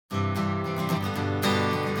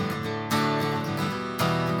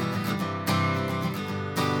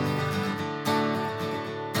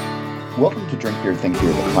Welcome to Drink Beer, Think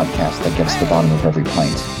Beer, the podcast that gets to the bottom of every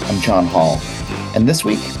pint. I'm John Hall, and this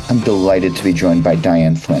week I'm delighted to be joined by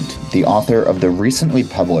Diane Flynt, the author of the recently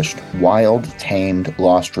published Wild, Tamed,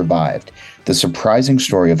 Lost, Revived, the surprising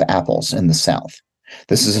story of apples in the South.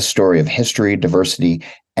 This is a story of history, diversity,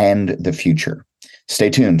 and the future.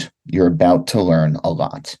 Stay tuned. You're about to learn a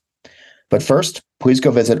lot. But first, please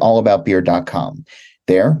go visit allaboutbeer.com.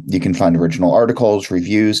 There, you can find original articles,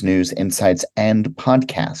 reviews, news, insights, and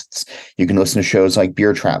podcasts. You can listen to shows like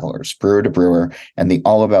Beer Travelers, Brewer to Brewer, and the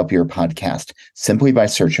All About Beer podcast simply by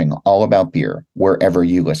searching All About Beer wherever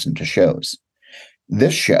you listen to shows.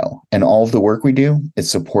 This show and all of the work we do is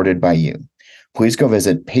supported by you. Please go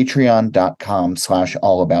visit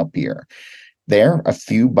patreon.com/allaboutbeer. There, a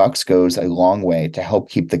few bucks goes a long way to help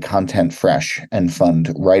keep the content fresh and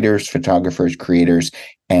fund writers, photographers, creators,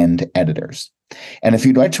 and editors. And if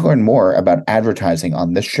you'd like to learn more about advertising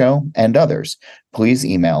on this show and others, please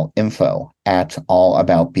email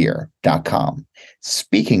info@allaboutbeer.com.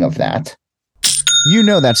 Speaking of that, you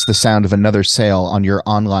know that's the sound of another sale on your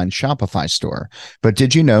online Shopify store. But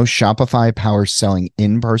did you know Shopify powers selling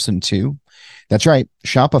in person too? That's right.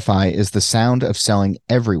 Shopify is the sound of selling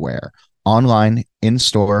everywhere, online, in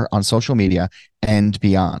store, on social media, and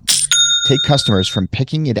beyond. Take customers from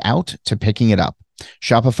picking it out to picking it up.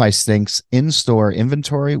 Shopify syncs in-store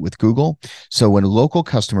inventory with Google, so when local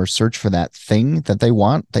customers search for that thing that they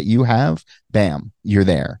want that you have, bam, you're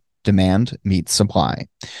there. Demand meets supply.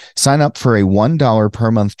 Sign up for a $1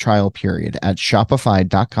 per month trial period at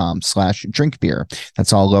shopify.com/drinkbeer.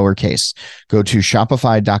 That's all lowercase. Go to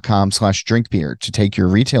shopify.com/drinkbeer to take your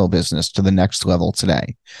retail business to the next level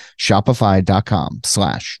today.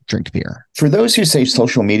 Shopify.com/drinkbeer. For those who say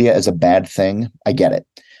social media is a bad thing, I get it.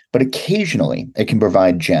 But occasionally it can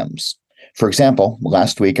provide gems. For example,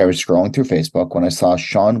 last week I was scrolling through Facebook when I saw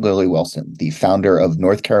Sean Lilly Wilson, the founder of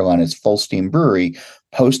North Carolina's Full Steam Brewery,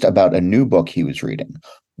 post about a new book he was reading,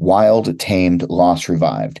 Wild, Tamed, Lost,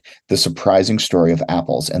 Revived, the surprising story of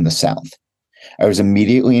apples in the South. I was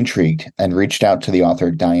immediately intrigued and reached out to the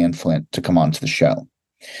author Diane Flynt to come on to the show.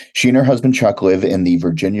 She and her husband Chuck live in the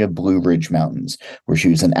Virginia Blue Ridge Mountains, where she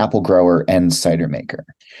was an apple grower and cider maker.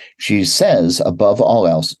 She says, above all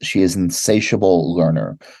else, she is an insatiable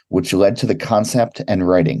learner, which led to the concept and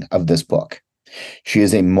writing of this book. She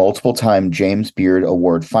is a multiple-time James Beard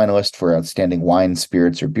Award finalist for Outstanding Wine,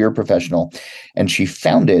 Spirits, or Beer Professional, and she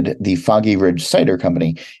founded the Foggy Ridge Cider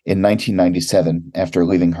Company in 1997 after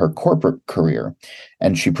leaving her corporate career,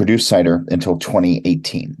 and she produced cider until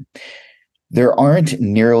 2018. There aren't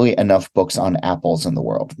nearly enough books on apples in the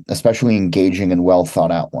world, especially engaging and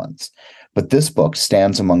well-thought-out ones. But this book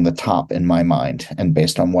stands among the top in my mind, and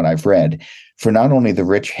based on what I've read, for not only the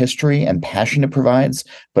rich history and passion it provides,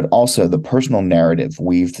 but also the personal narrative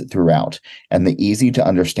weaved throughout and the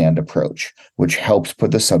easy-to-understand approach, which helps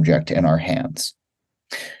put the subject in our hands.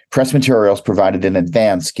 Press materials provided in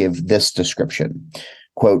advance give this description.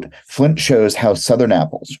 Quote, Flynt shows how Southern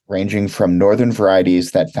apples, ranging from northern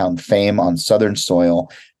varieties that found fame on Southern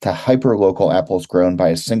soil to hyper-local apples grown by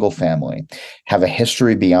a single family, have a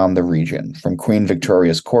history beyond the region, from Queen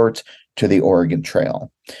Victoria's court to the Oregon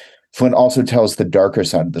Trail. Flynt also tells the darker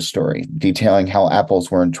side of the story, detailing how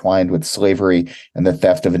apples were entwined with slavery and the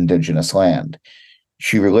theft of indigenous land.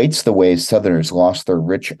 She relates the ways Southerners lost their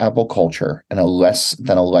rich apple culture in a less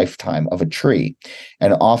than a lifetime of a tree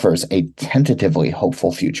and offers a tentatively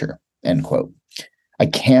hopeful future, end quote. I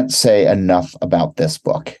can't say enough about this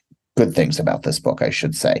book. Good things about this book, I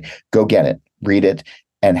should say. Go get it, read it,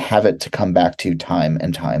 and have it to come back to time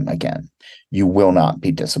and time again. You will not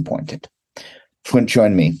be disappointed. Flynt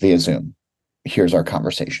joined me via Zoom. Here's our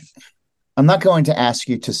conversation. I'm not going to ask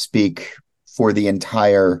you to speak for the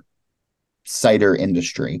entire cider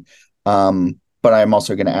industry, but I'm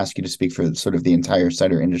also going to ask you to speak for sort of the entire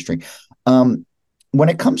cider industry. When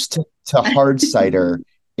it comes to hard cider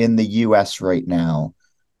in the U.S. right now,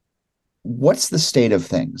 what's the state of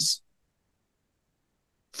things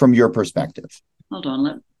from your perspective? Hold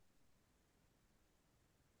on.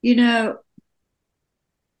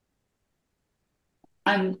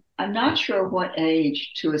 I'm not sure what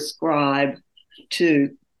age to ascribe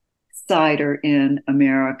to cider in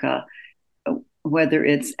America. Whether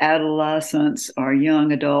it's adolescence or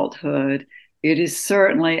young adulthood, it is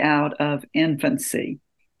certainly out of infancy.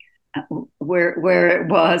 Where it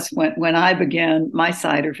was when I began my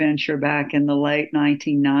cider venture back in the late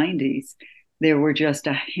 1990s, there were just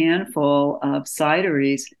a handful of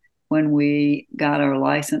cideries when we got our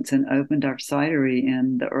license and opened our cidery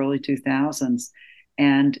in the early 2000s.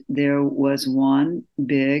 And there was one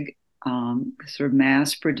big sort of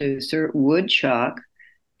mass producer, Woodchuck,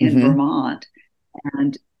 in Vermont.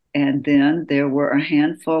 And And then there were a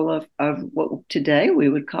handful of what today we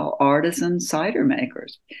would call artisan cider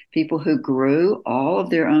makers, people who grew all of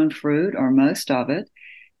their own fruit or most of it,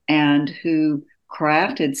 and who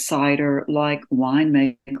crafted cider like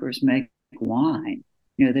winemakers make wine.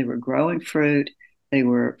 They were growing fruit, they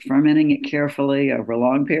were fermenting it carefully over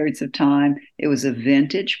long periods of time. It was a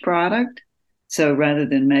vintage product. So rather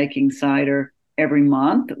than making cider every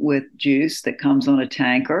month with juice that comes on a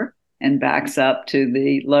tanker and backs up to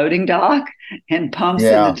the loading dock and pumps in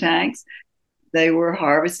the Yeah. tanks, they were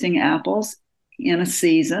harvesting apples in a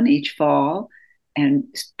season each fall and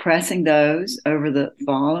pressing those over the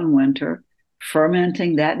fall and winter,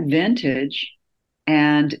 fermenting that vintage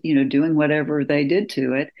and doing whatever they did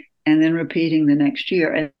to it, and then repeating the next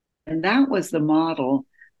year. And that was the model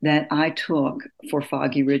that I took for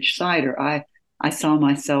Foggy Ridge cider. I saw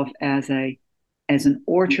myself as an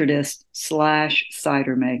orchardist slash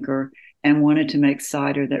cider maker and wanted to make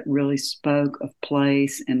cider that really spoke of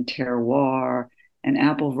place and terroir and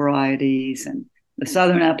apple varieties and the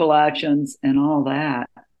Southern Appalachians and all that.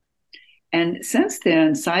 And since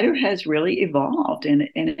then, cider has really evolved, and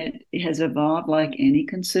it has evolved like any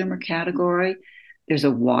consumer category. There's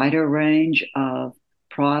a wider range of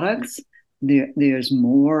products. There's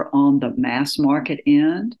more on the mass market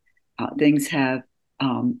end. Things have,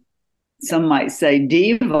 some might say,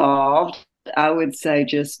 devolved. I would say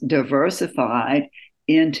just diversified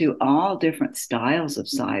into all different styles of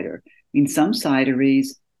cider. I mean, some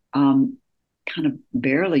cideries kind of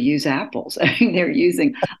barely use apples. I mean, they're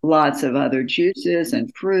using lots of other juices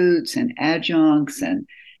and fruits and adjuncts and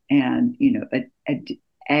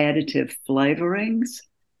additive flavorings.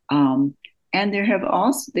 And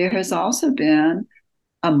there has also been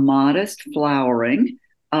a modest flowering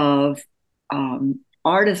of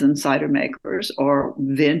artisan cider makers or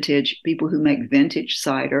vintage people who make vintage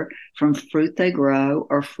cider from fruit they grow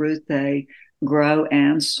or fruit they grow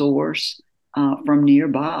and source from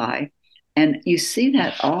nearby. And you see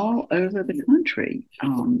that all over the country.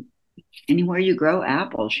 Anywhere you grow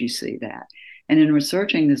apples, you see that. And in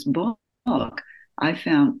researching this book, I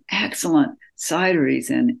found excellent cideries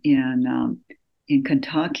in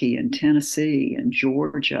Kentucky and Tennessee and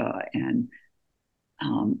Georgia and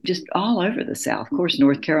just all over the South. Of course,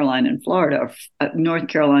 North Carolina and Florida, North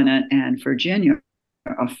Carolina and Virginia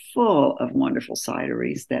are full of wonderful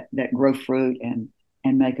cideries that grow fruit and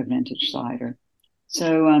make a vintage cider.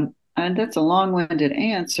 So, and that's a long-winded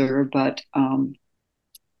answer, but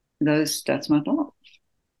that's my thought.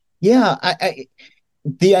 Yeah,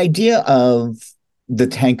 the idea of the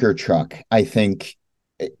tanker truck, I think,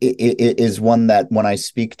 is one that when I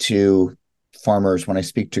speak to farmers, when I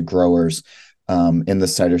speak to growers in the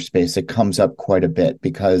cider space, it comes up quite a bit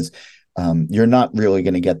because you're not really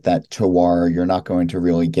going to get that terroir. You're not going to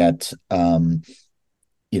really get that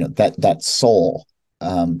soul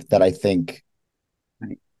that I think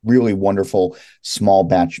really wonderful small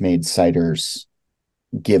batch made ciders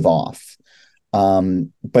give off.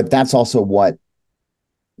 But that's also what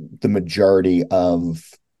the majority of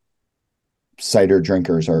cider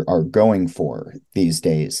drinkers are going for these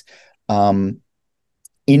days. In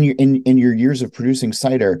your years of producing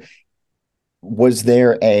cider, was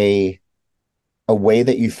there a way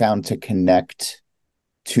that you found to connect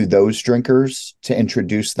to those drinkers, to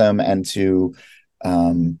introduce them and to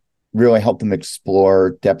really help them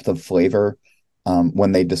explore depth of flavor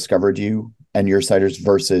when they discovered you and your ciders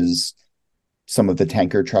versus some of the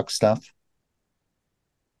tanker truck stuff?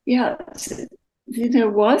 Yeah, there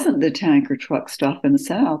wasn't the tanker truck stuff in the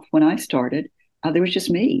South when I started. There was just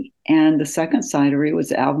me. And the second cidery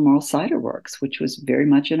was Albemarle Cider Works, which was very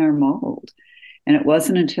much in our mold. And it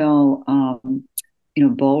wasn't until,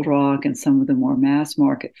 Bold Rock and some of the more mass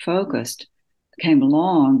market focused came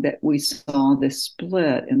along that we saw this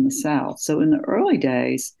split in the South. So in the early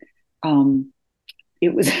days,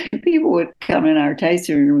 it was people would come in our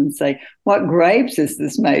tasting room and say, "What grapes is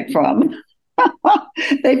this made from?"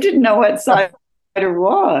 They didn't know what cider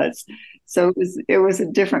was. So it was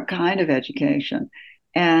a different kind of education.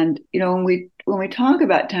 And when we talk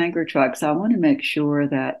about tanker trucks, I want to make sure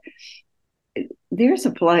that there's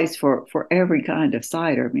a place for every kind of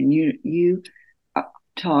cider. I mean, you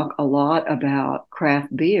talk a lot about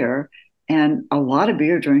craft beer, and a lot of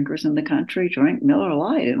beer drinkers in the country drink Miller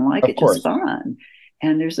Lite and like Of it just course. fine.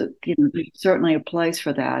 And there's certainly a place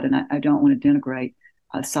for that. And I don't want to denigrate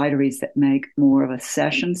cideries that make more of a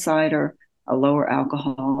session cider, a lower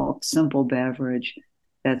alcohol, simple beverage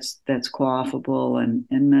that's quaffable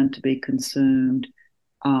and meant to be consumed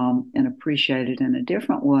and appreciated in a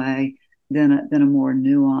different way than a more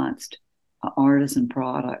nuanced artisan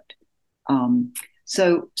product.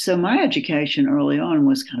 So my education early on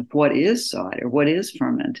was kind of what is cider, what is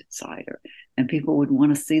fermented cider, and people would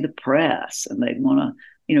want to see the press, and they'd want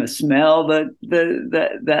to smell the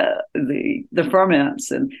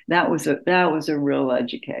ferments, and that was a real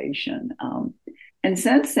education. And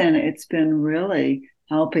since then, it's been really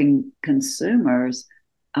helping consumers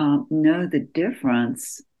know the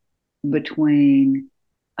difference between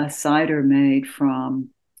a cider made from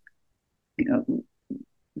you know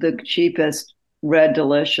the cheapest red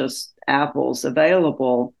delicious apples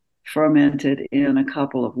available, fermented in a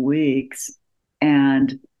couple of weeks,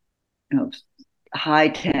 and high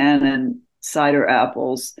tannin cider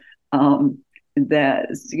apples that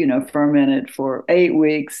fermented for 8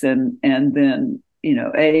 weeks and then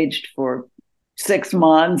aged for 6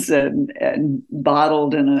 months and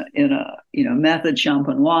bottled in a method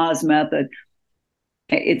champenoise method.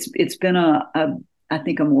 It's been a I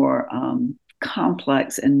think a more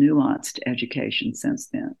complex and nuanced education since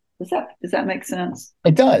then. Does that make sense?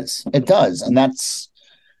 It does. It does. And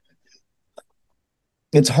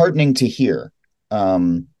it's heartening to hear,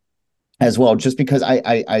 as well, just because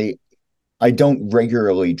I don't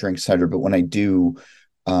regularly drink cider, but when I do,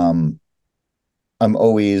 um, I'm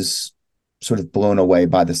always sort of blown away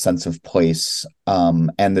by the sense of place,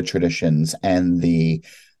 and the traditions and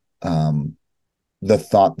um, the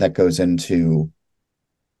thought that goes into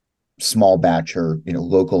small batch or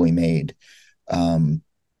locally made. Um,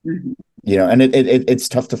 Mm-hmm. and it's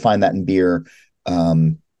tough to find that in beer.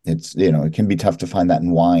 It can be tough to find that in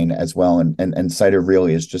wine as well. And cider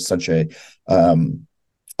really is just such a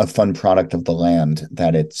fun product of the land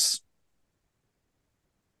that it's,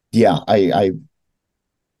 yeah, I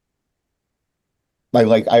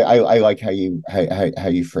like how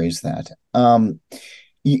you phrase that.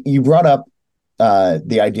 You brought up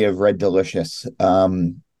the idea of red delicious,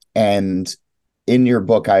 and in your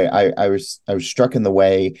book, I was struck in the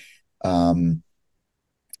way, um,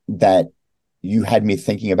 that you had me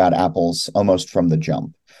thinking about apples almost from the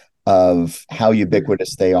jump, of how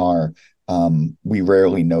ubiquitous they are. We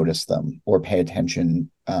rarely notice them or pay attention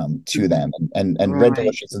to them, and red Right.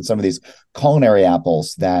 delicious and some of these culinary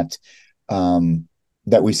apples um,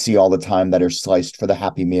 that we see all the time, that are sliced for the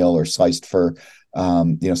Happy Meal or sliced for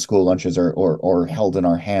school lunches, or held in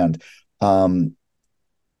our hand. Um,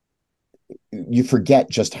 you forget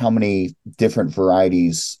just how many different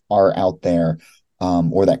varieties are out there,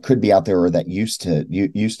 or that could be out there, or that used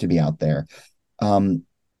to be out there. Um,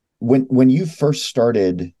 when you first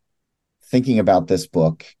started thinking about this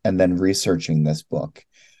book and then researching this book,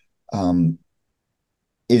 um,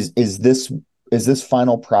 is this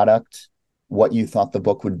final product what you thought the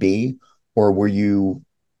book would be, or were you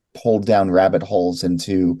pulled down rabbit holes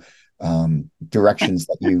into directions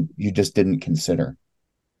that you just didn't consider?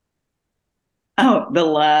 Oh, the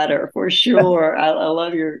latter for sure. I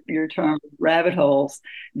love your term rabbit holes.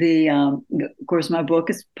 Of course, my book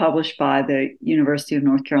is published by the University of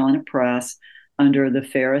North Carolina Press under the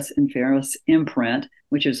Ferris and Ferris imprint,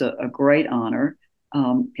 which is a great honor.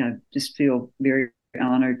 I just feel very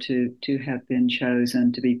honored to have been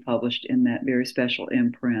chosen to be published in that very special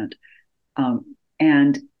imprint.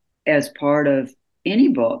 And as part of any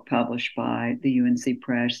book published by the UNC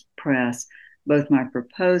Press, both my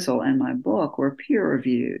proposal and my book were peer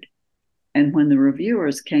reviewed. And when the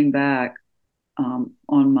reviewers came back on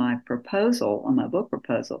my proposal, on my book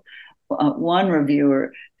proposal, one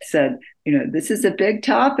reviewer said, this is a big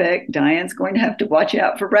topic. Diane's going to have to watch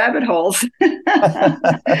out for rabbit holes.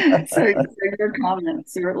 So your comment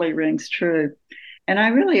certainly rings true. And I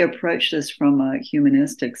really approach this from a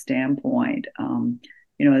humanistic standpoint.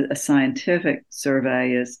 A scientific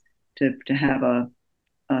survey is to have a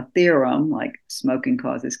theorem like smoking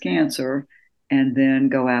causes cancer, and then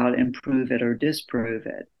go out and prove it or disprove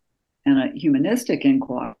it. And a humanistic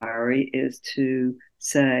inquiry is to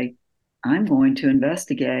say, I'm going to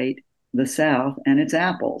investigate the South and its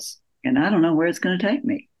apples, and I don't know where it's going to take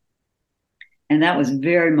me. And that was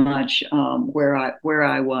very much where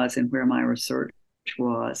I was and where my research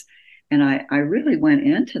was. And I really went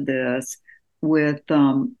into this with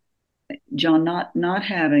John not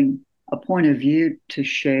having a point of view to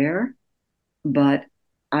share, but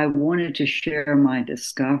I wanted to share my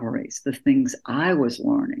discoveries, the things I was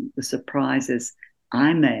learning, the surprises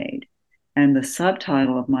I made. And the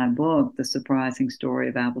subtitle of my book, The Surprising Story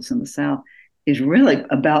of Apples in the South, is really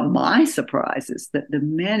about my surprises, the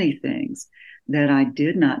many things that I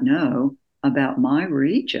did not know about my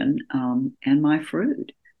region, and my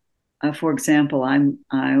fruit. For example,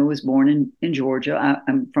 I was born in Georgia.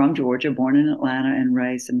 I'm from Georgia, born in Atlanta and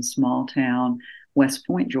raised in a small town, West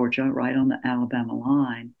Point, Georgia, right on the Alabama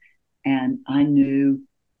line. And I knew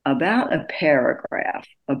about a paragraph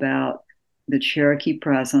about the Cherokee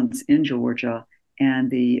presence in Georgia and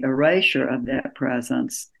the erasure of that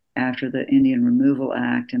presence after the Indian Removal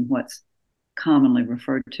Act and what's commonly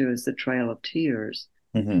referred to as the Trail of Tears.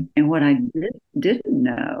 Mm-hmm. And what I didn't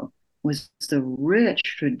know was the rich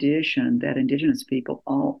tradition that indigenous people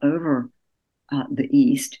all over the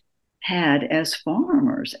East had as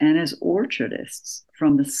farmers and as orchardists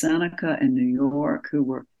from the Seneca in New York, who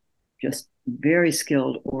were just very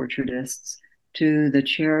skilled orchardists, to the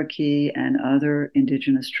Cherokee and other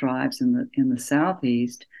indigenous tribes in the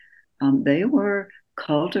Southeast. They were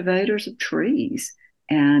cultivators of trees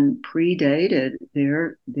and predated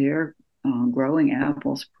their growing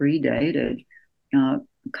apples predated uh,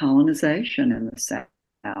 colonization in the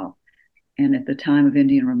South. And at the time of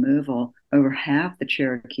Indian removal, over half the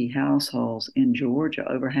Cherokee households in Georgia,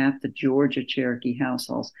 over half the Georgia Cherokee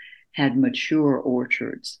households had mature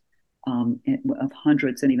orchards of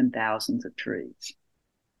hundreds and even thousands of trees.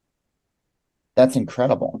 That's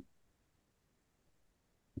incredible.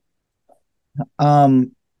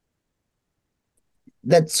 Um,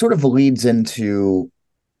 that sort of leads into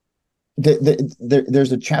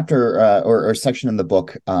there's a chapter or section in the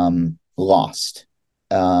book, Lost.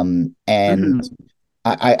 And Mm-hmm.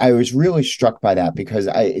 I was really struck by that because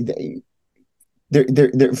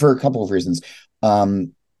there for a couple of reasons.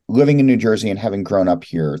 Um, Living in New Jersey and having grown up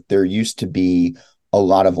here, there used to be a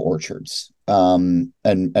lot of orchards, and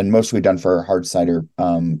mostly done for hard cider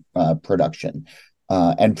production.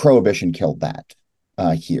 And Prohibition killed that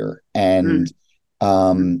here. And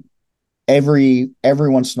um, every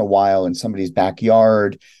once in a while in somebody's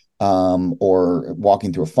backyard, or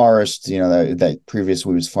walking through a forest, that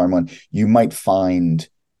previously was farmland, you might find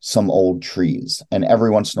some old trees. And every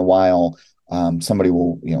once in a while, somebody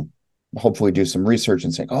will, hopefully do some research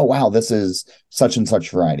and say, oh, wow, this is such and such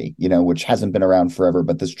variety, which hasn't been around forever,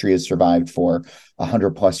 but this tree has survived for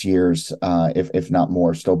 100+ years, if not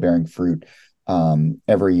more, still bearing fruit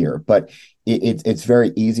every year. But it's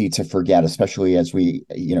very easy to forget, especially as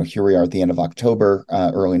here we are at the end of October,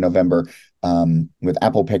 early November, with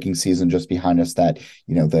apple picking season just behind us, that,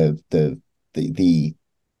 the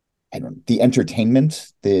I don't know, the entertainment,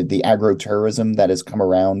 the agro-tourism that has come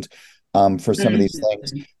around, for some of these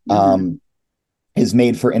things, Mm-hmm. is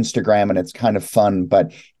made for Instagram, and it's kind of fun,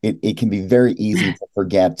 but it can be very easy to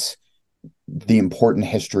forget the important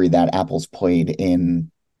history that apples played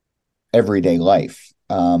in everyday life,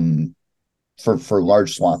 for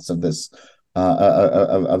large swaths of this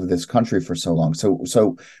of this country for so long.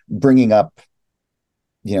 So bringing up,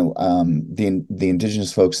 the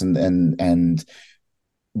indigenous folks and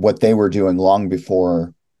what they were doing long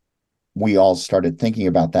before we all started thinking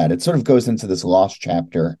about that, it sort of goes into this lost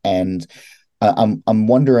chapter. And I'm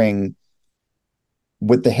wondering,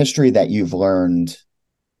 with the history that you've learned,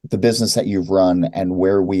 the business that you've run, and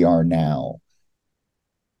where we are now,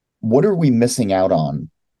 what are we missing out on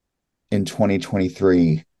in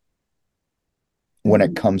 2023 when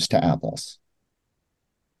it comes to apples?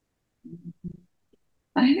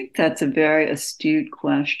 I think that's a very astute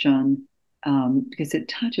question, because it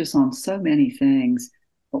touches on so many things.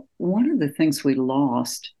 One of the things we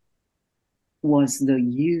lost was the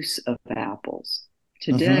use of apples.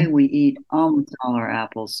 Today, Mm-hmm. we eat almost all our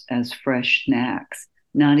apples as fresh snacks,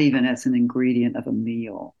 not even as an ingredient of a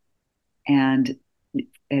meal. And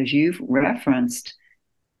as you've referenced,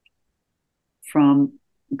 from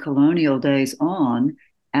colonial days on,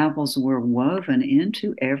 apples were woven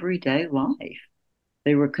into everyday life.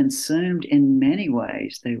 They were consumed in many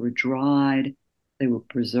ways. They were dried, they were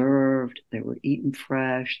preserved, they were eaten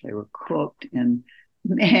fresh, they were cooked in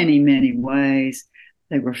many, many ways.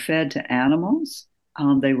 They were fed to animals.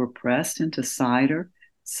 They were pressed into cider.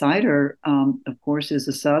 Cider, of course, is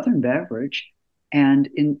a Southern beverage, and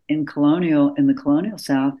in the colonial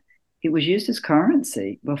South, it was used as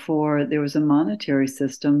currency. Before there was a monetary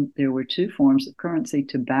system, there were two forms of currency: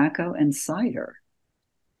 tobacco and cider.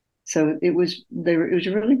 So it was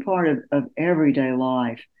really part of everyday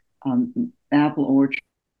life. Apple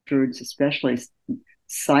orchards, especially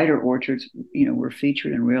cider orchards, were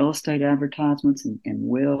featured in real estate advertisements and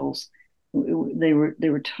wills. They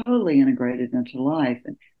were totally integrated into life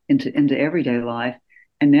and into everyday life.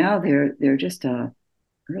 And now they're just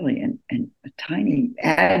really a tiny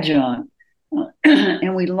adjunct.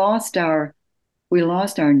 And we lost our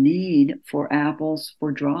need for apples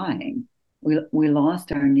for drying. We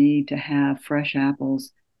lost our need to have fresh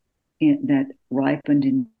apples that ripened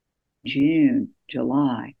in June,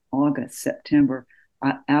 July, August, September.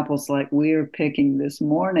 Apples like we're picking this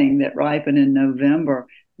morning that ripen in November,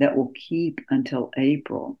 that will keep until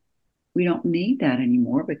April. we don't need that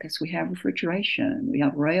anymore because we have refrigeration, we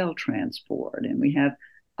have rail transport, and we have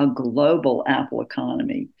a global apple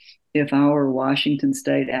economy. If our Washington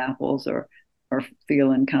State apples are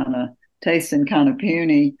feeling kind of tasting kind of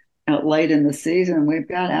puny out late in the season, we've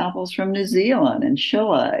got apples from New Zealand and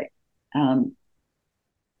Chile. Um,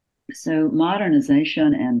 so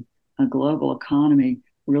modernization and a global economy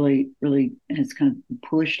really has kind of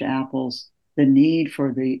pushed apples, the need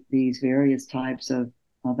for these various types of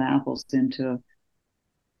apples into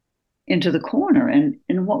the corner.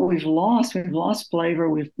 And what we've lost flavor,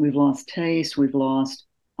 we've lost taste, we've lost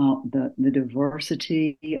the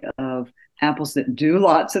diversity of apples that do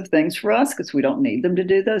lots of things for us because we don't need them to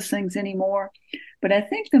do those things anymore. But I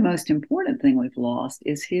think the most important thing we've lost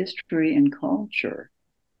is history and culture.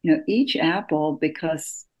 Each apple,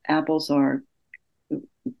 because apples are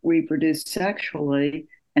reproduced sexually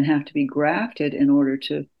and have to be grafted in order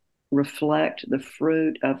to reflect the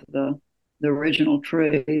fruit of the original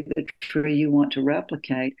tree, the tree you want to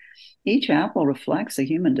replicate. Each apple reflects a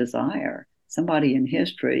human desire. Somebody in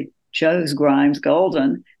history chose Grimes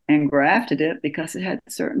Golden and grafted it because it had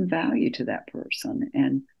certain value to that person.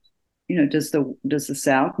 And does the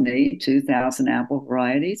South need 2,000 apple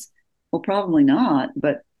varieties? Well, probably not.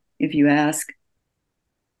 But if you ask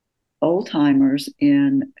old timers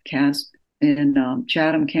in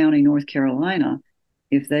Chatham County, North Carolina,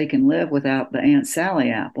 if they can live without the Aunt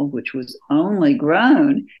Sally apple, which was only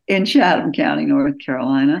grown in Chatham County, North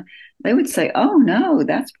Carolina, they would say, "Oh no,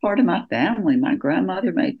 that's part of my family. My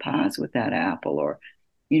grandmother made pies with that apple," or,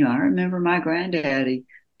 I remember my granddaddy,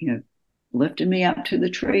 lifting me up to the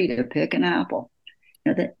tree to pick an apple.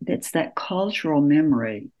 That's that cultural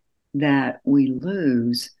memory that we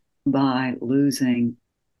lose by losing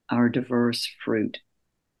our diverse fruit.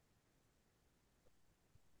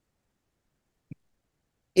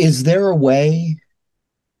 Is there a way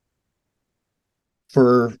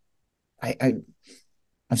for I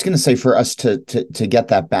was going to say for us to get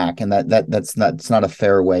that back, and that's not a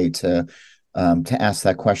fair way to ask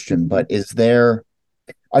that question. But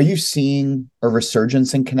are you seeing a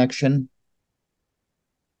resurgence in connection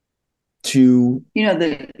to yeah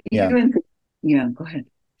Go ahead.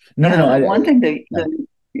 no One thing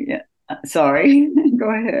yeah, sorry, go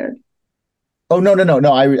ahead. Oh no.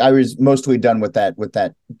 I was mostly done with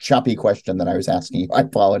that choppy question that I was asking you. I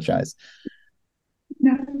apologize.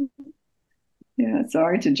 No, yeah,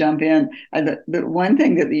 sorry to jump in. The one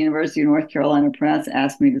thing that the University of North Carolina Press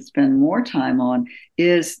asked me to spend more time on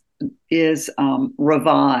is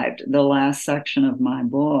revived, the last section of my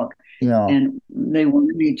book. Yeah. And they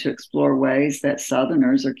wanted me to explore ways that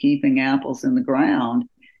Southerners are keeping apples in the ground.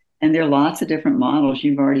 And there are lots of different models.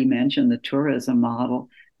 You've already mentioned the tourism model.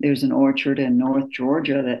 There's an orchard in North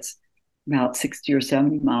Georgia that's about 60 or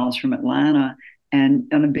 70 miles from Atlanta.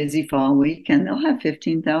 And on a busy fall weekend, they'll have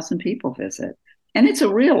 15,000 people visit. And it's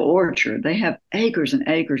a real orchard. They have acres and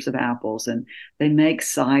acres of apples, and they make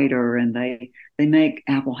cider, and they make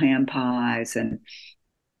apple ham pies. And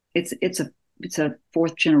it's a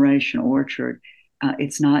fourth generation orchard.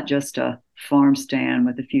 It's not just a farm stand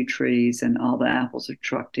with a few trees and all the apples are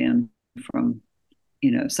trucked in from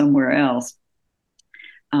somewhere else.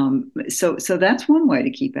 So that's one way to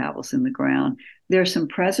keep apples in the ground. There are some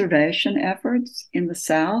preservation efforts in the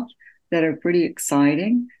South that are pretty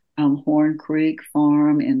exciting. Horn Creek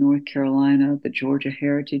Farm in North Carolina, the Georgia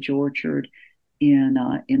Heritage Orchard in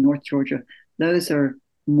North Georgia. Those are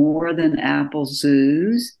more than apple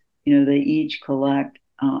zoos. They each collect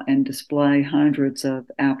and display hundreds of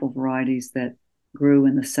apple varieties that grew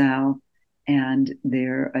in the South, and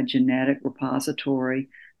they're a genetic repository.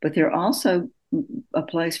 But they're also a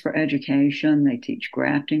place for education. They teach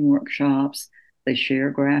grafting workshops. They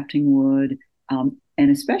share grafting wood. And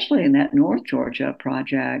especially in that North Georgia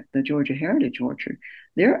project, the Georgia Heritage Orchard,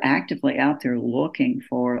 they're actively out there looking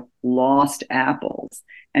for lost apples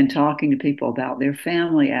and talking to people about their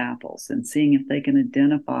family apples and seeing if they can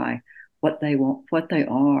identify what they want, what they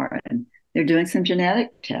are. And they're doing some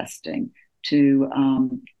genetic testing to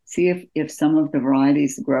see if some of the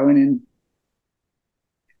varieties growing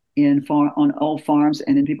on old farms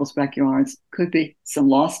and in people's backyards could be some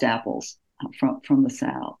lost apples from the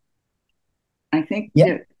South. I think Yeah.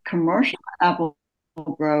 that commercial apple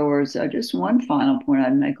growers, just one final point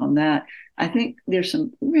I'd make on that. I think there's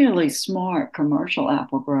some really smart commercial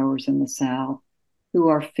apple growers in the South who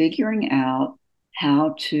are figuring out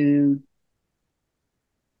how to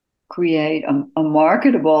create a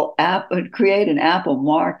marketable apple, create an apple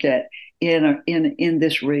market in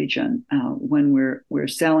this region when we're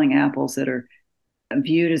selling apples that are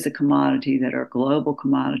viewed as a commodity, that are a global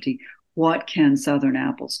commodity. What can Southern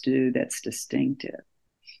apples do that's distinctive?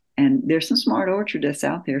 And there's some smart orchardists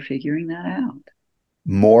out there figuring that out.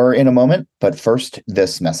 More in a moment, but first,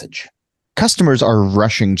 this message. Customers are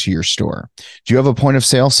rushing to your store. Do you have a point of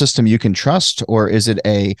sale system you can trust, or is it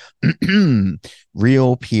a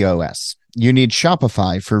real POS? You need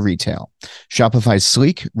Shopify for retail. Shopify's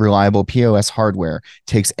sleek, reliable POS hardware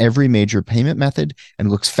takes every major payment method and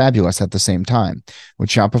looks fabulous at the same time. With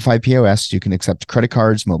Shopify POS, you can accept credit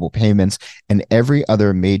cards, mobile payments, and every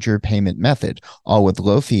other major payment method, all with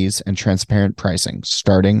low fees and transparent pricing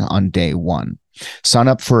starting on day one. Sign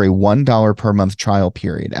up for a $1 per month trial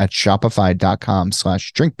period at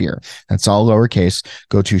shopify.com/drinkbeer. That's all lowercase.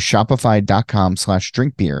 Go to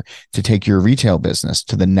shopify.com/drinkbeer to take your retail business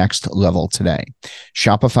to the next level today.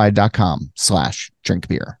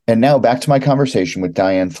 Shopify.com/drinkbeer. And now back to my conversation with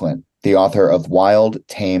Diane Flynt, the author of Wild,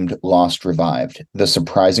 Tamed, Lost, Revived, The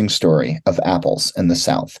Surprising Story of Apples in the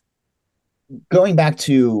South. Going back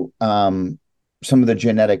to some of the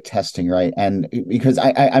genetic testing, right? And because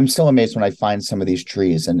I'm still amazed when I find some of these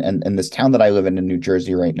trees, and this town that I live in New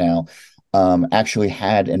Jersey right now, actually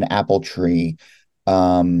had an apple tree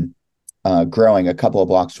growing a couple of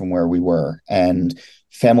blocks from where we were, and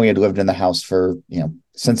family had lived in the house for,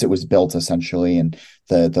 since it was built essentially, and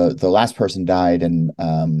the last person died, and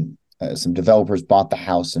some developers bought the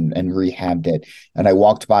house and rehabbed it. And I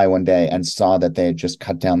walked by one day and saw that they had just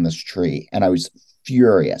cut down this tree, and I was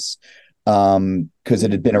furious because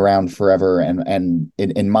it had been around forever, and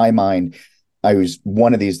in my mind, I was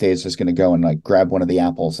one of these days just going to go and like grab one of the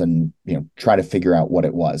apples and try to figure out what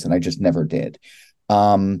it was, and I just never did.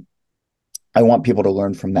 I want people to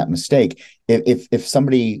learn from that mistake. If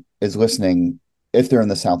somebody is listening, if they're in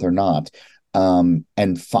the South or not,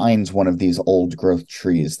 and finds one of these old growth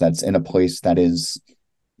trees that's in a place that is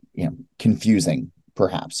confusing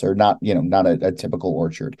perhaps, or not not a typical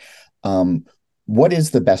orchard, what is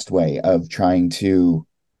the best way of trying to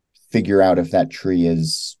figure out if that tree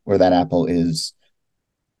is, or that apple is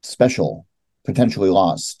special, potentially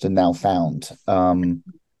lost and now found?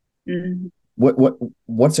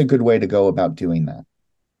 What's a good way to go about doing that?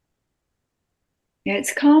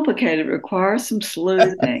 It's complicated. It requires some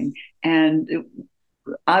sleuthing. And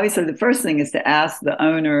obviously, the first thing is to ask the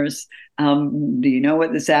owners, do you know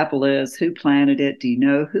what this apple is? Who planted it? Do you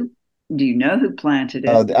know who planted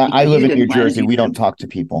it? I live in New Jersey. We don't talk to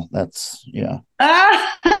people. That's, yeah.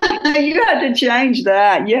 You have to change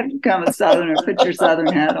that. You have to become a Southerner, put your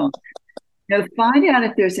Southern hat on. Find out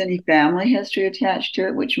if there's any family history attached to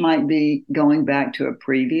it, which might be going back to a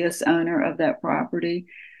previous owner of that property.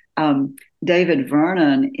 David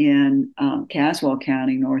Vernon in Caswell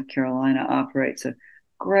County, North Carolina, operates a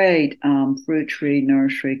great fruit tree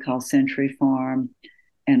nursery called Century Farm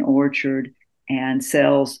and Orchard, and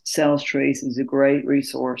sells trees. Is a great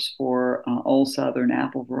resource for old Southern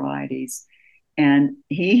apple varieties. And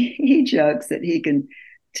he jokes that he can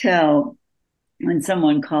tell when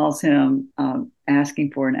someone calls him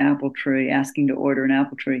asking for an apple tree, asking to order an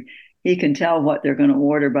apple tree. He can tell what they're going to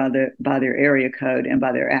order by their area code and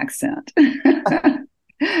by their accent. and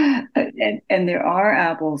there are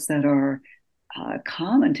apples that are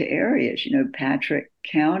common to areas. Patrick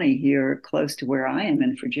County here, close to where I am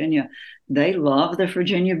in Virginia, they love the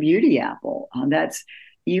Virginia Beauty apple.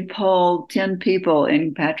 You poll 10 people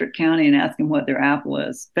in Patrick County and ask them what their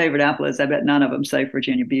favorite apple is. I bet none of them say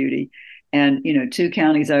Virginia Beauty. And 2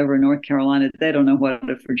 counties over in North Carolina, they don't know what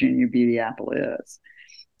a Virginia Beauty apple is.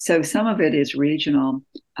 So some of it is regional.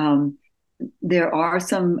 There are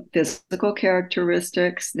some physical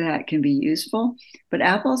characteristics that can be useful, but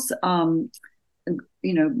apples,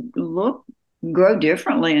 grow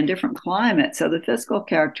differently in different climates. So the physical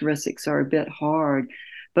characteristics are a bit hard,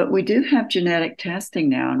 but we do have genetic testing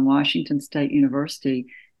now, and Washington State University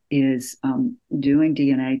is doing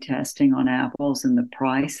DNA testing on apples, and the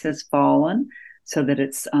price has fallen so that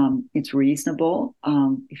it's reasonable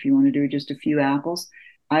if you want to do just a few apples.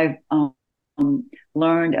 I've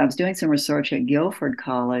learned, I was doing some research at Guilford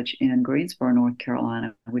College in Greensboro, North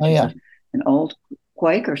Carolina, which is an old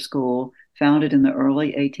Quaker school founded in the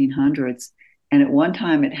early 1800s. And at one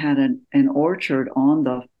time it had an orchard on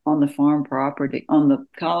the farm property, on the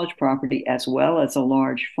college property, as well as a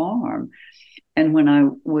large farm. And when I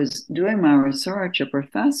was doing my research, a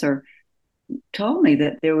professor told me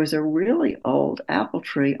that there was a really old apple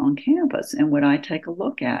tree on campus, and would I take a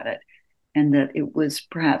look at it? And that it was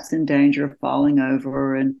perhaps in danger of falling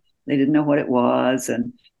over, and they didn't know what it was,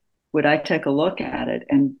 and would I take a look at it?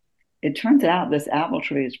 And it turns out this apple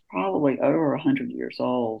tree is probably over 100 years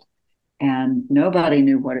old, and nobody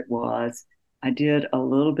knew what it was. I did a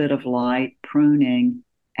little bit of light pruning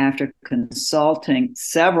after consulting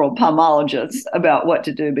several pomologists about what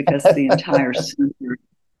to do, because the entire center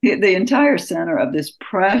the entire center of this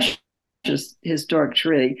precious historic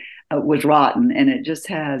tree was rotten, and it just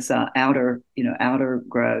has outer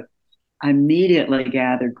growth. I immediately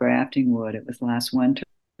gathered grafting wood. It was last winter,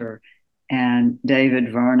 and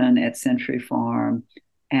David Vernon at Century Farm,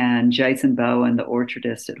 and Jason Bowen, the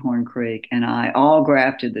orchardist at Horn Creek, and I all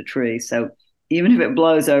grafted the tree. So even if it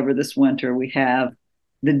blows over this winter, we have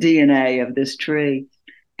the DNA of this tree.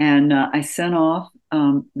 And I sent off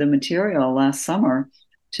the material last summer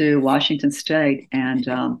to Washington State, and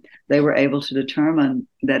they were able to determine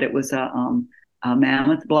that it was a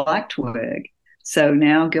mammoth black twig. So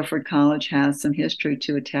now Guilford College has some history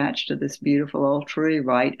to attach to this beautiful old tree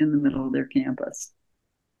right in the middle of their campus.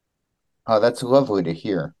 Oh, that's lovely to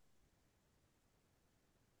hear.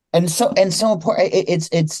 And so important.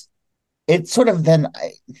 It's sort of then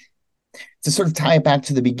to sort of tie it back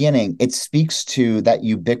to the beginning. It speaks to that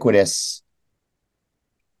ubiquitous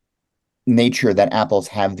nature that apples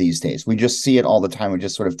have these days. We just see it all the time. We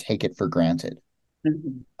just sort of take it for granted.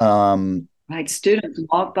 Mhm. Um, Right. Students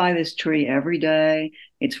walk by this tree every day.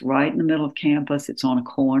 It's right in the middle of campus. It's on a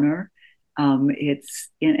corner. And it's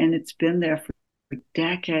been there for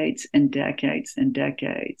decades and decades and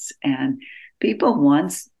decades. And people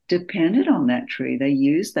once depended on that tree. They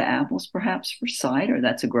used the apples perhaps for cider.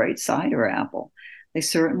 That's a great cider apple. They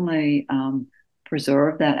certainly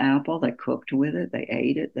preserved that apple. They cooked with it. They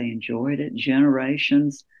ate it. They enjoyed it.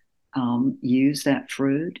 Generations used that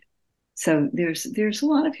fruit. So there's a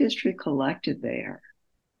lot of history collected there.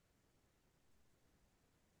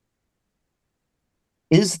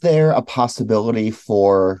 is there a possibility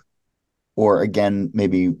for, or again,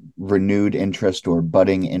 maybe renewed interest or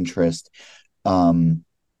budding interest um,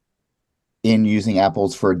 in using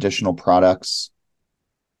apples for additional products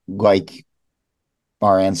like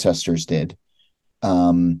our ancestors did, but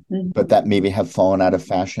Mhm. that maybe have fallen out of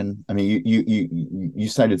fashion? I mean, you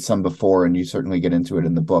cited some before, and you certainly get into it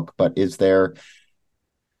in the book. But is there,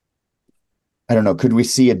 I don't know, could we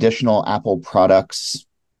see additional Apple products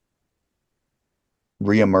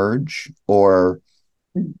reemerge, or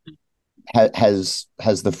has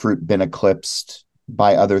the fruit been eclipsed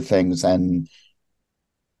by other things, and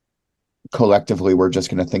collectively we're just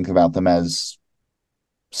going to think about them as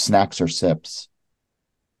snacks or sips?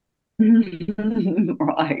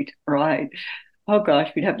 Right, right. Oh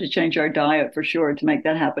gosh, we'd have to change our diet for sure to make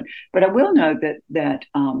that happen. But I will note that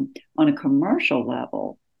on a commercial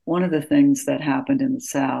level, one of the things that happened in the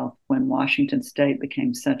South when Washington State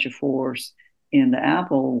became such a force in the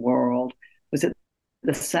Apple world was that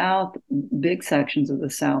the South, big sections of the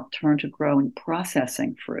South, turned to growing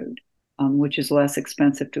processing fruit, which is less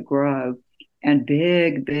expensive to grow, and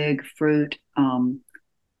big fruit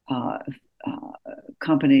uh,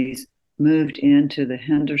 companies moved into the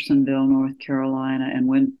Hendersonville, North Carolina,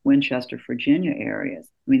 and Winchester, Virginia areas.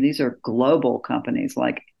 I mean, these are global companies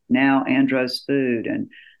like now Andros Food and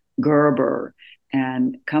Gerber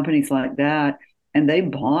and companies like that. And they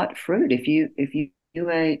bought fruit. If you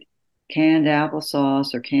ate canned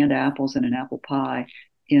applesauce or canned apples in an apple pie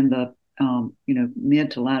in the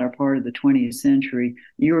mid to latter part of the 20th century,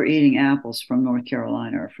 you were eating apples from North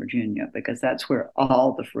Carolina or Virginia because that's where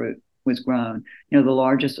all the fruit was grown. The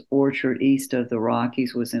largest orchard east of the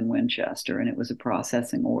Rockies was in Winchester, and it was a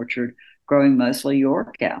processing orchard growing mostly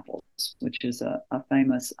York apples, which is a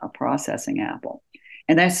famous processing apple.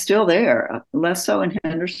 And that's still there, less so in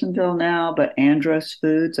Hendersonville now, but Andros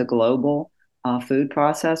Foods, a global food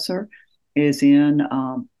processor, is in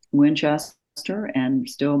Winchester and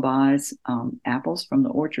still buys apples from the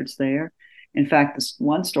orchards there. In fact, this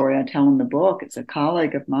one story I tell in the book, it's a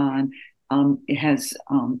colleague of mine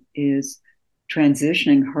is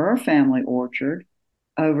transitioning her family orchard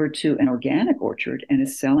over to an organic orchard and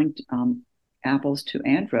is selling apples to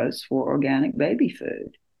Andros for organic baby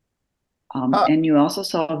food. Ah, And you also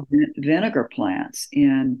saw vinegar plants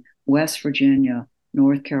in West Virginia,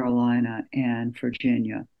 North Carolina, and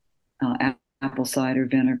Virginia. Apple cider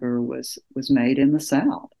vinegar was made in the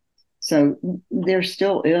South. So there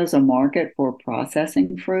still is a market for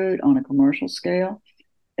processing fruit on a commercial scale.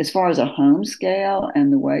 As far as a home scale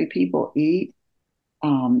and the way people eat,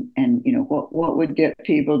 and what would get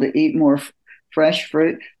people to eat more fresh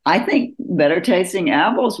fruit, I think better tasting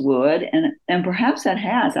apples would, and perhaps that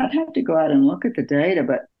has. I'd have to go out and look at the data,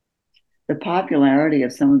 but the popularity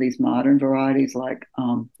of some of these modern varieties like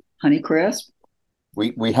Honeycrisp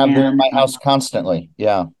we have them in and my house constantly.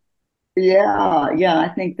 Yeah. yeah, I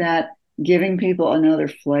think that giving people another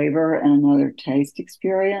flavor and another taste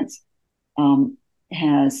experience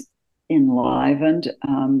has enlivened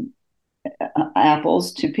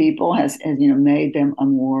apples to people, has made them a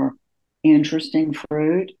more interesting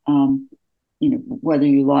fruit. whether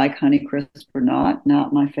you like Honeycrisp or not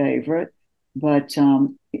my favorite, but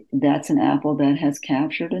that's an apple that has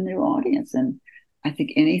captured a new audience. And I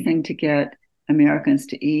think anything to get Americans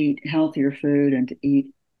to eat healthier food and to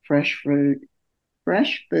eat fresh food,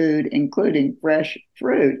 including fresh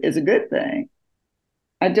fruit, is a good thing.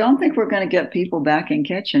 I don't think we're going to get people back in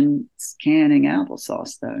kitchens canning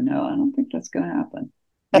applesauce, though. No, I don't think that's going to happen.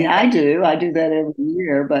 I mean, I do. I do that every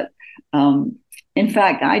year, but in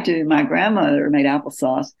fact, I do. My grandmother made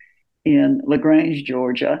applesauce in LaGrange,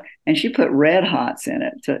 Georgia, and she put red hots in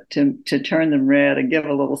it to turn them red and give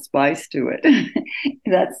a little spice to it.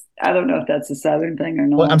 That's I don't know if that's a Southern thing or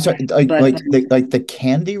Well, I'm not, sorry, but like the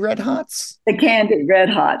candy red hots? the candy red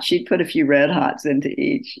hot. She'd put a few red hots into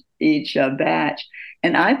each batch,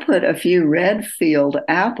 and I put a few red field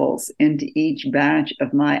apples into each batch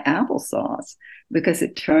of my applesauce because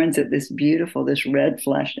it turns it this red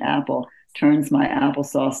fleshed apple turns my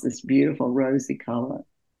applesauce this beautiful rosy color.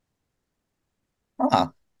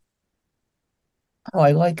 Ah, oh,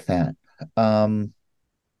 I like that. Um,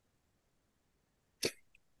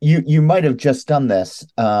 you might have just done this,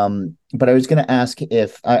 but I was going to ask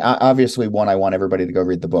if obviously one, I want everybody to go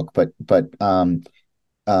read the book, but um,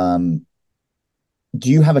 do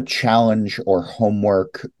you have a challenge or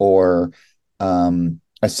homework or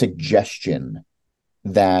a suggestion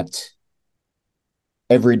that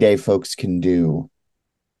everyday folks can do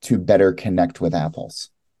to better connect with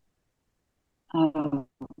apples? Oh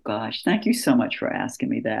gosh, thank you so much for asking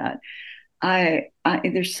me that.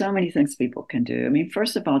 There's so many things people can do. I mean,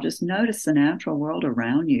 first of all, just notice the natural world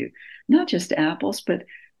around you, not just apples, but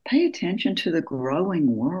pay attention to the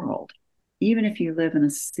growing world. Even if you live in a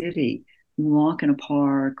city, walk in a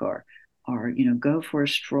park or go for a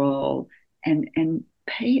stroll and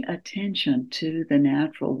pay attention to the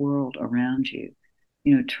natural world around you.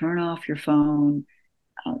 Turn off your phone,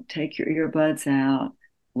 take your earbuds out,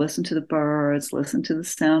 listen to the birds, listen to the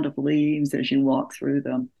sound of leaves as you walk through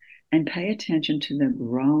them, and pay attention to the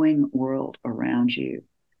growing world around you.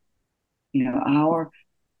 You know,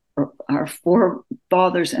 our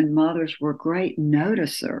forefathers and mothers were great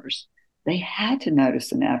noticers. They had to notice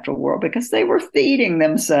the natural world because they were feeding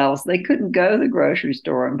themselves. They couldn't go to the grocery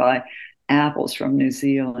store and buy apples from New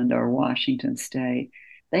Zealand or Washington State.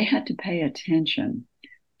 They had to pay attention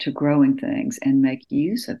to growing things and make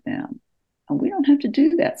use of them. And we don't have to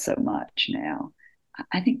do that so much now.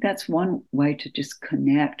 I think that's one way to just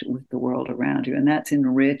connect with the world around you, and that's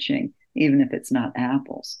enriching, even if it's not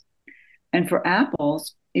apples. And for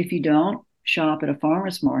apples, if you don't shop at a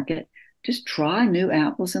farmer's market, just try new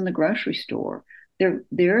apples in the grocery store.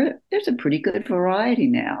 There's a pretty good variety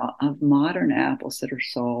now of modern apples that are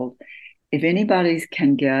sold. If anybody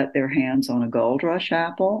can get their hands on a Gold Rush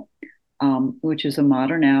apple, which is a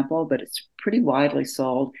modern apple, but it's pretty widely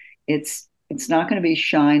sold, it's not going to be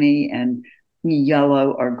shiny and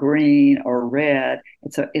yellow or green or red.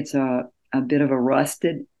 It's a bit of a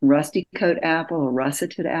rusty coat apple, a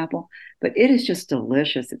russeted apple, but it is just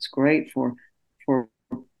delicious. It's great for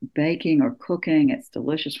baking or cooking. It's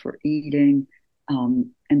delicious for eating.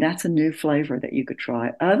 And that's a new flavor that you could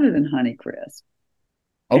try other than Honeycrisp.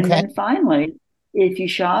 And Okay. then finally, if you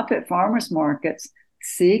shop at farmers markets,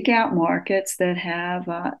 seek out markets that have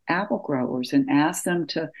apple growers and ask them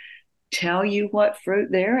to tell you what fruit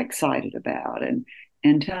they're excited about and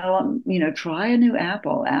tell them, try a new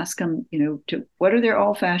apple, ask them, to what are their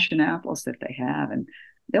old fashioned apples that they have, and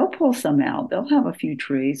they'll pull some out. They'll have a few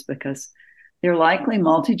trees because they're likely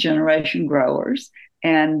multi-generation growers,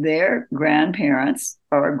 and their grandparents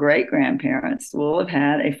or great grandparents will have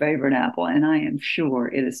had a favorite apple, and I am sure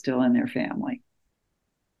it is still in their family.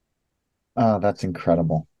 Oh, that's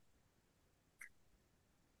incredible.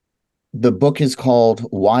 The book is called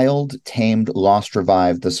Wild, Tamed, Lost,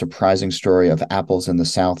 Revived: The Surprising Story of Apples in the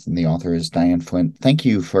South, and the author is Diane Flynt. Thank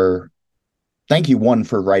you, one,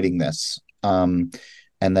 for writing this, and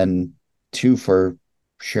then two, for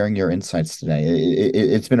sharing your insights today.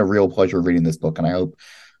 It's been a real pleasure reading this book, and I hope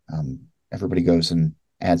everybody goes and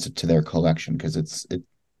adds it to their collection because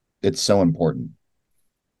it's so important.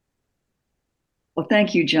 Well,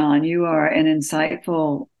 thank you, John. You are an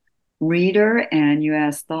insightful reader and you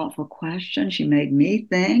ask thoughtful questions. You made me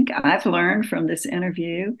think. I've learned from this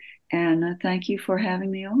interview, and thank you for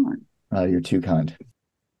having me on. You're too kind.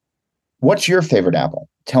 What's your favorite apple?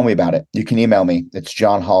 Tell me about it. You can email me. It's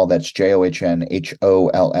John Hall. That's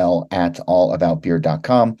JOHNHOLL at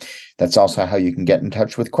allaboutbeer.com. That's also how you can get in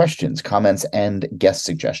touch with questions, comments, and guest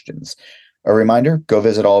suggestions. A reminder, go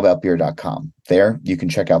visit allaboutbeer.com. There, you can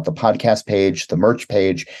check out the podcast page, the merch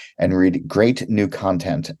page, and read great new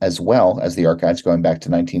content, as well as the archives going back to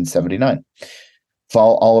 1979.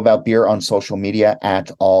 Follow All About Beer on social media at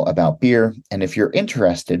All About Beer. And if you're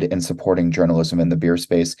interested in supporting journalism in the beer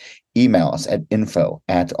space, email us at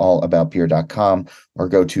info@allaboutbeer.com or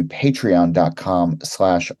go to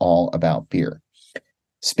patreon.com/allaboutbeer.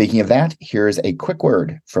 Speaking of that, here's a quick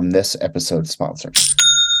word from this episode's sponsor.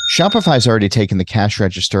 Shopify's already taken the cash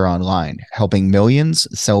register online, helping millions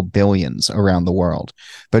sell billions around the world.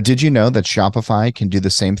 But did you know that Shopify can do the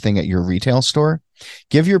same thing at your retail store?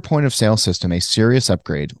 Give your point of sale system a serious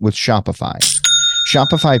upgrade with Shopify.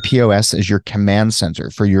 Shopify POS is your command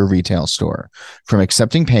center for your retail store. From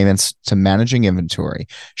accepting payments to managing inventory,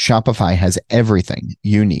 Shopify has everything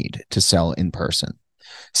you need to sell in person.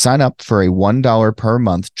 Sign up for a $1 per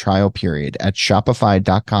month trial period at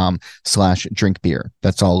shopify.com/drinkbeer.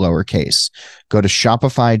 That's all lowercase. Go to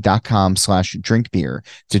shopify.com/drinkbeer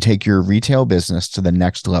to take your retail business to the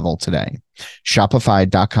next level today.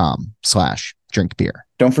 Shopify.com/drinkbeer.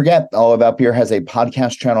 Don't forget, All About Beer has a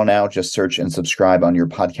podcast channel now. Just search and subscribe on your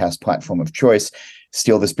podcast platform of choice.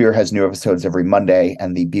 Steal This Beer has new episodes every Monday,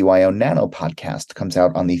 and the BYO Nano podcast comes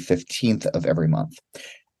out on the 15th of every month.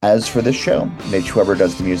 As for this show, Mitch Weber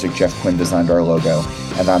does the music, Jeff Quinn designed our logo,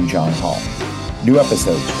 and I'm John Hall. New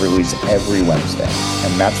episodes release every Wednesday,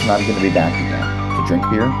 and Matt's not going to be back again to drink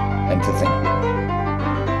beer and to think beer.